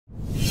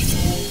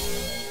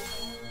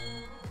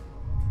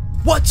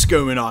What's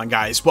going on,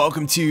 guys?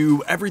 Welcome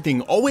to Everything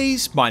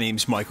Always. My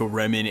name's Michael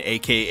Remen,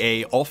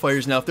 aka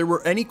Allfires. Now, if there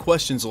were any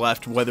questions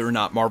left whether or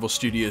not Marvel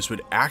Studios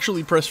would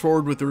actually press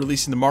forward with the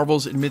releasing the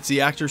Marvels amidst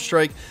the actors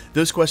strike,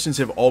 those questions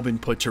have all been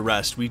put to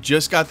rest. We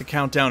just got the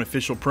Countdown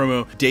official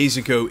promo days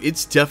ago.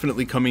 It's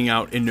definitely coming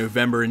out in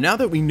November, and now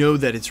that we know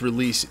that its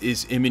release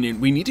is imminent,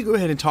 we need to go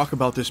ahead and talk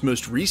about this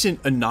most recent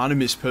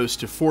anonymous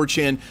post to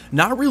 4chan.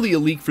 Not really a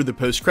leak for the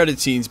post-credit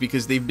scenes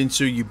because they've been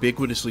so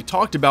ubiquitously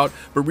talked about,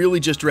 but really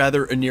just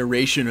rather a narration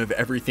of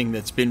everything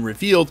that's been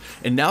revealed.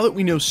 And now that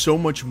we know so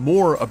much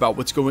more about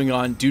what's going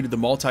on due to the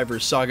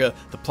multiverse saga,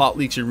 the plot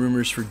leaks and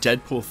rumors for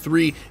Deadpool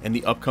 3 and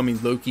the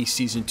upcoming Loki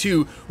season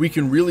 2, we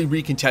can really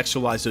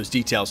recontextualize those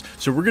details.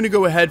 So we're going to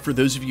go ahead, for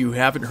those of you who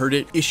haven't heard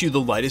it, issue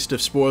the lightest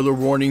of spoiler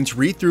warnings,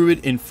 read through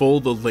it in full,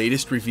 the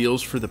latest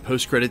reveals for the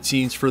post-credit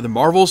scenes for the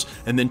Marvels,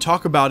 and then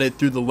talk about it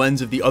through the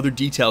lens of the other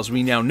details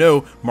we now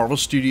know Marvel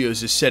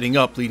Studios is setting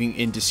up leading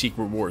into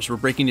Secret Wars. We're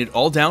breaking it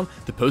all down,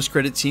 the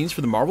post-credit scenes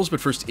for the Marvels,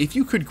 but first, if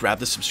you could grab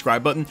the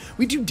subscribe button.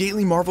 We do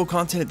daily Marvel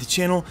content at the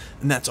channel,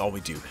 and that's all we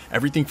do.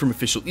 Everything from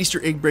official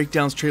Easter egg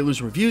breakdowns,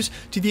 trailers, reviews,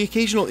 to the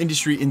occasional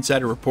industry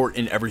insider report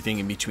and everything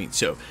in between.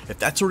 So if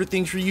that sort of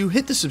thing's for you,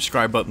 hit the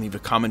subscribe button, leave a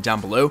comment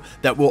down below.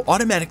 That will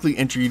automatically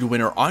enter you to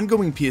win our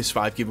ongoing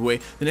PS5 giveaway.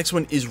 The next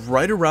one is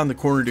right around the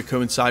corner to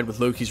coincide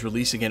with Loki's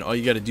release. Again, all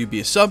you got to do be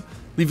a sub.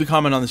 Leave a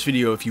comment on this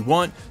video if you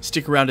want.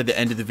 Stick around to the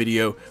end of the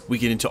video. We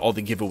get into all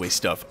the giveaway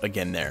stuff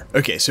again there.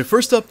 Okay, so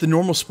first up, the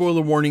normal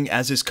spoiler warning,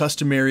 as is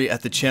customary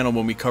at the channel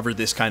when we cover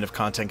this kind of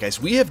content,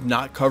 guys. We have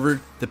not covered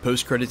the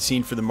post-credit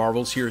scene for the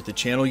Marvels here at the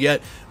channel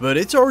yet, but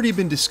it's already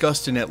been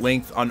discussed in at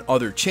length on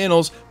other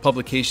channels,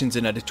 publications,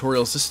 and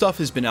editorials. This stuff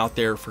has been out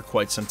there for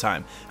quite some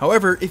time.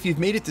 However, if you've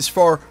made it this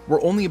far,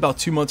 we're only about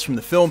 2 months from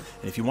the film,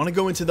 and if you want to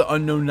go into the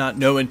unknown not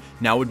knowing,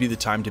 now would be the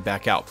time to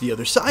back out. The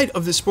other side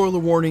of the spoiler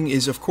warning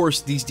is, of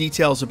course, these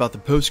details about the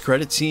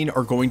post-credit scene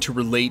are going to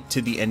relate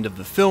to the end of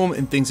the film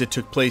and things that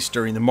took place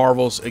during the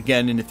Marvels.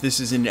 Again, and if this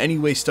is in any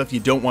way stuff you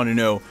don't want to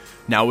know,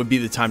 now would be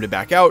the time to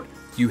back out.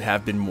 You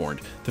have been warned.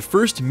 The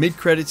first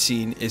mid-credit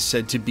scene is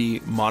said to be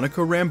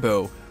Monica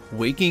Rambeau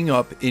waking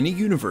up in a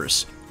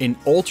universe, an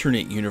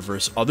alternate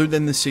universe other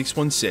than the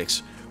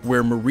 616,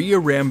 where Maria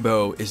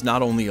Rambeau is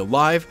not only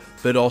alive,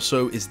 but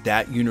also is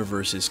that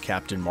universe's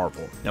Captain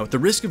Marvel. Now, at the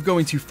risk of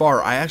going too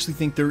far, I actually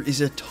think there is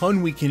a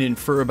ton we can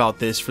infer about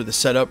this for the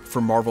setup for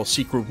Marvel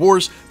Secret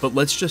Wars, but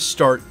let's just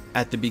start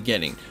at the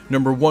beginning.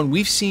 Number one,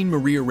 we've seen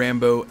Maria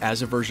Rambeau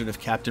as a version of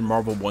Captain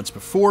Marvel once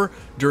before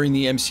during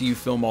the MCU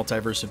film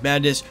Multiverse of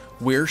Madness,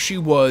 where she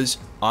was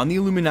on the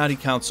Illuminati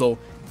Council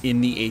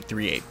in the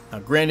 838. Now,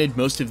 granted,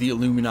 most of the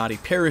Illuminati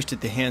perished at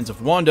the hands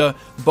of Wanda,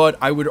 but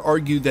I would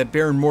argue that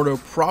Baron Mordo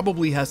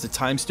probably has the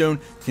Time Stone,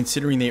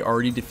 considering they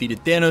already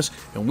defeated Thanos,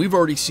 and we've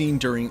already seen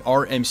during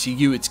our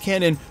MCU, it's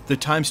canon, the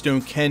Time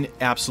Stone can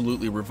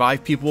absolutely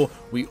revive people.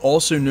 We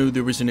also know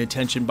there was an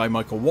intention by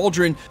Michael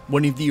Waldron.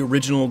 One of the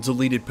original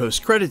deleted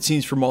post-credit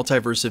scenes for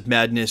Multiverse of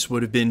Madness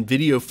would have been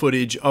video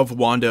footage of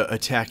Wanda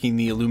attacking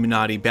the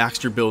Illuminati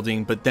Baxter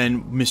building, but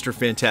then Mr.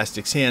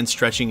 Fantastic's hand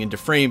stretching into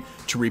frame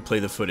to replay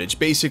the footage,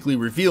 basically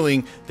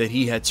revealing that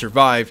he had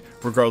survived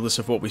regardless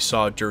of what we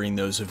saw during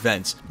those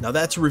events. Now,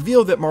 that's a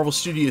reveal that Marvel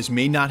Studios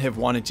may not have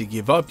wanted to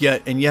give up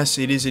yet, and yes,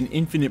 it is an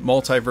infinite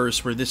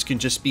multiverse where this can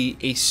just be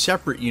a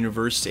separate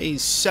universe, say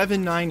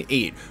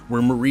 798,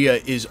 where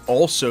Maria is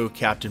also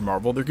Captain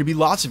Marvel. There could be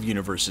lots of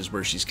universes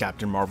where she's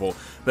Captain Marvel,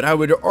 but I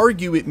would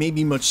argue it may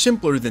be much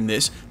simpler than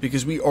this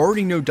because we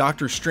already know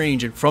Doctor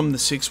Strange, and from the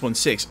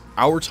 616,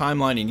 our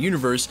timeline and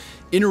universe,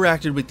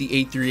 interacted with the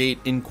 838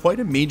 in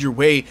quite a major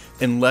way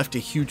and left a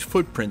huge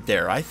footprint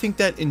there. I think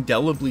that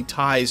indelibly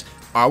ties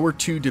our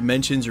two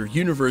dimensions or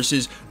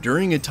universes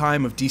during a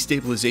time of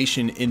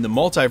destabilization in the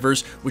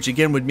multiverse, which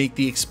again would make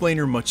the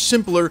explainer much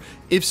simpler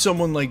if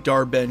someone like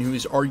Dar-Ben, who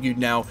is argued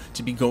now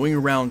to be going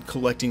around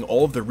collecting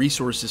all of the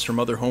resources from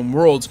other home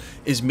worlds,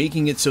 is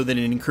making it so that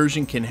an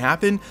incursion can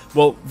happen.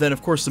 Well, then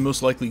of course the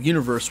most likely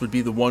universe would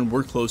be the one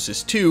we're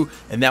closest to,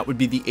 and that would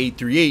be the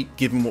 838,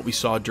 given what we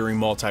saw during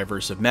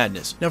Multiverse of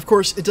Madness. Now, of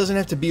course, it doesn't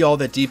have to be all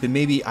that deep, and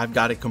maybe I've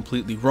got it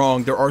completely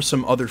wrong. There are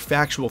some other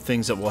factual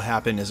things that will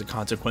happen as a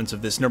consequence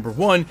of this. Number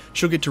one,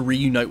 she'll get to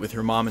reunite with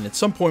her mom, and at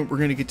some point we're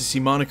going to get to see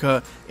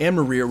Monica and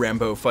Maria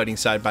Rambeau fighting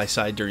side by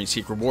side during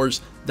Secret Wars.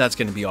 That's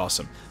going to be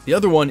awesome. The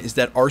other one is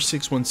that our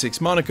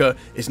 616 Monica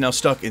is now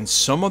stuck in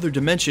some other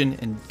dimension,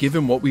 and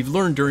given what we've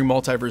learned during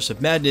Multiverse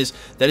of Madness,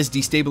 that is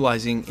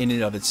destabilizing in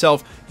and of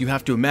itself. You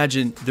have to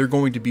imagine they're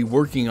going to be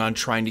working on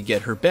trying to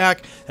get her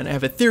back, and I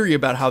have a theory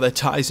about how that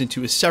ties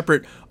into a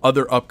separate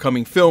other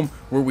upcoming film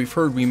where we've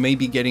heard we may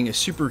be getting a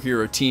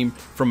superhero team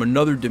from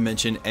another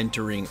dimension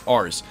entering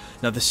ours.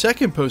 Now, the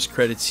second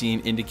post-credit scene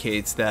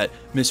indicates that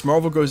Ms.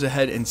 Marvel goes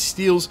ahead and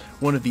steals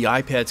one of the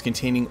iPads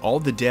containing all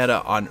the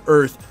data on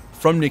Earth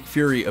from Nick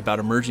Fury about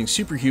emerging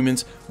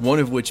superhumans, one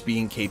of which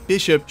being Kate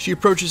Bishop. She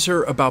approaches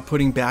her about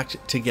putting back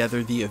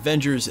together the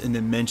Avengers and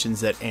then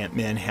mentions that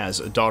Ant-Man has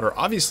a daughter.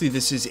 Obviously,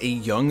 this is a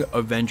Young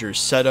Avengers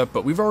setup,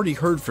 but we've already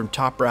heard from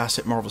top brass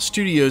at Marvel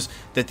Studios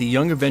that the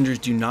Young Avengers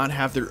do not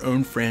have their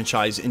own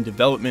franchise in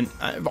development.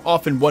 I've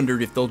often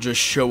wondered if they'll just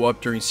show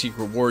up during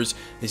Secret Wars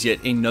as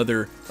yet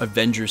another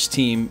Avengers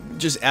team.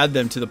 Just add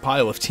them to the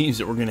pile of teams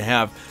that we're going to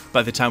have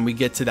by the time we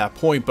get to that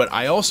point. But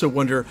I also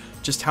wonder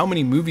just how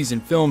many movies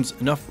and films,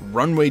 enough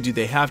runway do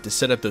they have to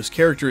set up those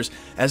characters?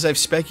 As I've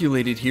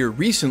speculated here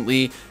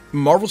recently,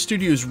 Marvel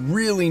Studios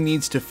really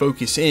needs to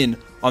focus in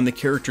on the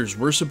characters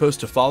we're supposed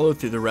to follow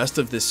through the rest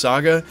of this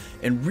saga,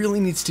 and really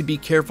needs to be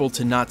careful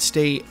to not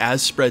stay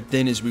as spread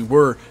thin as we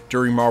were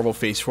during Marvel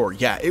Phase 4.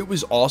 Yeah, it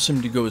was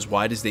awesome to go as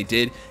wide as they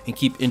did and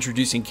keep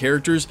introducing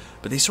characters,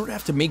 but they sort of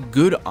have to make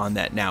good on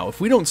that now.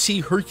 If we don't see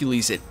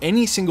Hercules at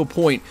any single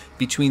point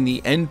between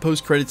the end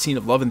post-credit scene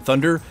of Love and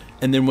Thunder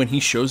and then when he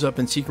shows up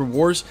in Secret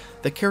Wars,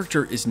 the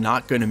character is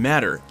not going to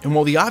matter. And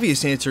while the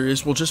obvious answer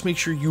is, well, just make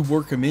sure you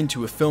work him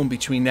into a film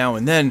between now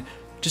and then,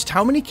 just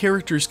how many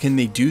characters can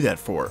they do that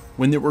for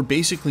when there were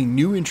basically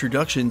new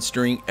introductions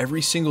during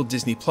every single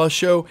Disney Plus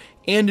show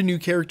and a new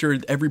character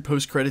at every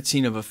post-credit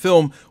scene of a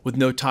film with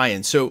no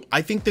tie-in? So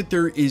I think that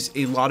there is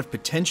a lot of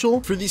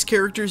potential for these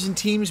characters and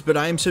teams, but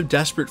I am so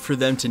desperate for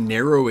them to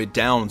narrow it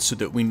down so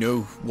that we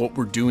know what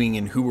we're doing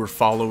and who we're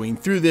following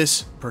through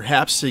this.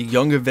 Perhaps a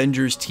Young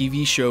Avengers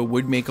TV show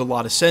would make a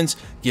lot of sense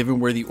given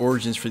where the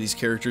origins for these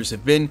characters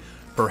have been.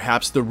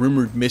 Perhaps the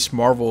rumored Miss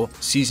Marvel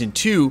Season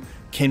 2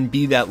 can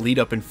be that lead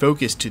up and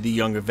focus to the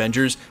Young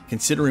Avengers,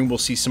 considering we'll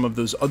see some of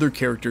those other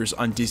characters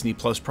on Disney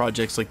Plus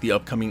projects like the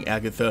upcoming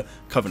Agatha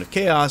Coven of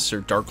Chaos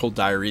or Darkhold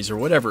Diaries or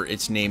whatever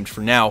it's named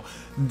for now.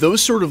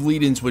 Those sort of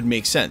lead-ins would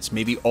make sense.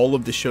 Maybe all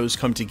of the shows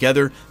come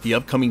together, the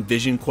upcoming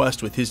Vision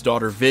Quest with his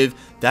daughter Viv,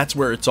 that's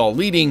where it's all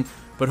leading.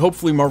 But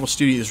hopefully Marvel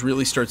Studios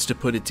really starts to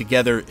put it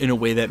together in a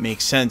way that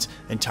makes sense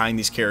and tying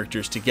these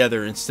characters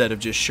together instead of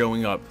just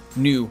showing up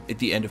new at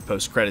the end of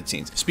post-credit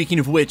scenes. Speaking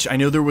of which, I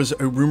know there was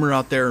a rumor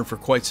out there for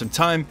quite some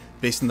time,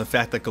 based on the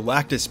fact that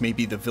Galactus may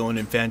be the villain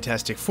in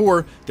Fantastic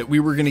Four, that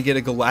we were going to get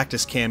a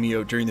Galactus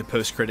cameo during the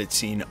post-credit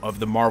scene of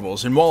the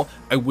Marvels. And while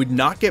I would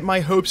not get my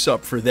hopes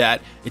up for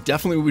that, it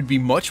definitely would be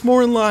much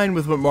more in line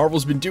with what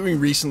Marvel's been doing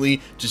recently,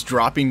 just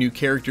dropping new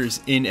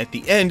characters in at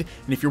the end.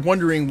 And if you're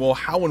wondering, well,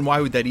 how and why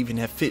would that even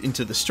have fit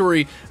into the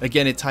story?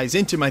 Again, it ties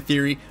into my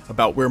theory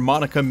about where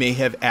Monica may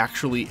have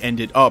actually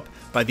ended up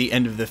by the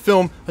end of the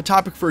film, a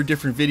topic for a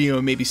different video,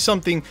 and maybe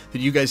something that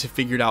you guys have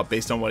figured out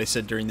based on what I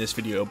said during this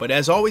video. But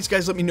as always,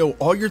 guys, let me know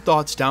all your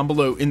thoughts down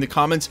below in the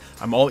comments.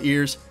 I'm all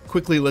ears.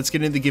 Quickly, let's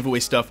get into the giveaway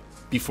stuff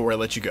before I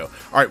let you go.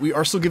 All right, we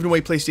are still giving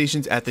away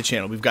PlayStations at the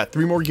channel. We've got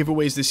 3 more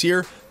giveaways this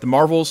year: the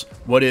Marvels,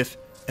 What If,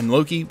 and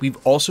Loki. We've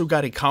also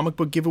got a comic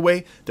book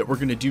giveaway that we're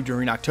going to do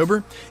during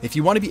October. If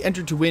you want to be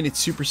entered to win, it's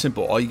super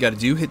simple. All you got to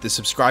do, hit the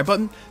subscribe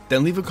button,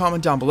 then leave a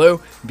comment down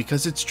below. And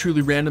because it's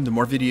truly random, the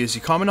more videos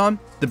you comment on,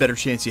 the better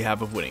chance you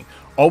have of winning.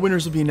 All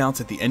winners will be announced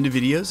at the end of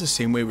videos, the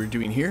same way we're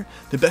doing here.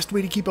 The best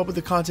way to keep up with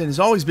the content has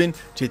always been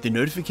to hit the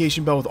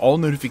notification bell with all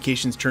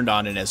notifications turned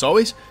on. And as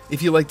always,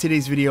 if you liked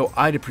today's video,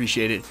 I'd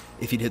appreciate it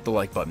if you'd hit the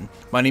like button.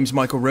 My name's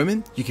Michael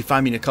Roman. You can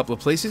find me in a couple of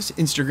places: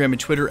 Instagram and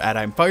Twitter at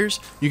I'mFires.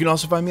 You can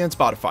also find me on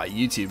Spotify,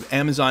 YouTube,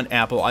 Amazon,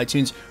 Apple,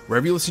 iTunes,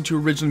 wherever you listen to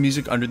original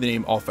music under the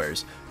name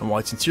Allfires. And while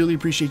I sincerely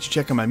appreciate you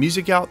checking my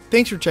music out,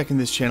 thanks for checking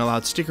this channel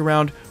out. Stick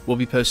around. We'll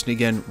be posting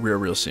again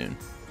real soon.